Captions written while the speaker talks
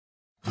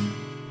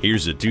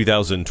Here's a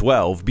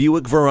 2012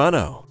 Buick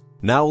Verano.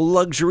 Now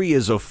luxury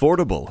is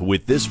affordable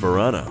with this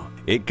Verano.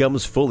 It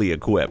comes fully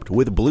equipped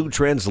with blue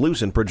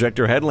translucent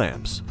projector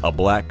headlamps, a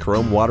black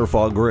chrome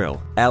waterfall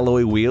grille,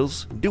 alloy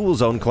wheels, dual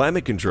zone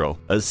climate control,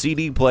 a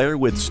CD player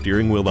with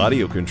steering wheel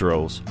audio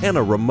controls, and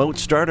a remote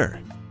starter.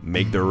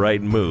 Make the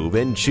right move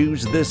and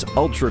choose this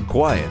ultra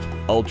quiet,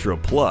 ultra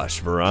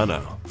plush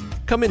Verano.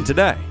 Come in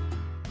today.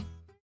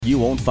 You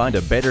won't find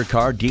a better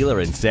car dealer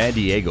in San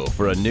Diego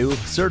for a new,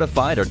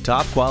 certified or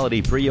top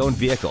quality pre-owned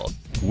vehicle.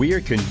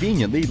 We're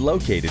conveniently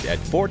located at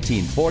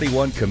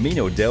 1441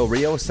 Camino Del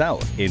Rio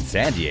South in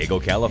San Diego,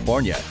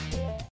 California.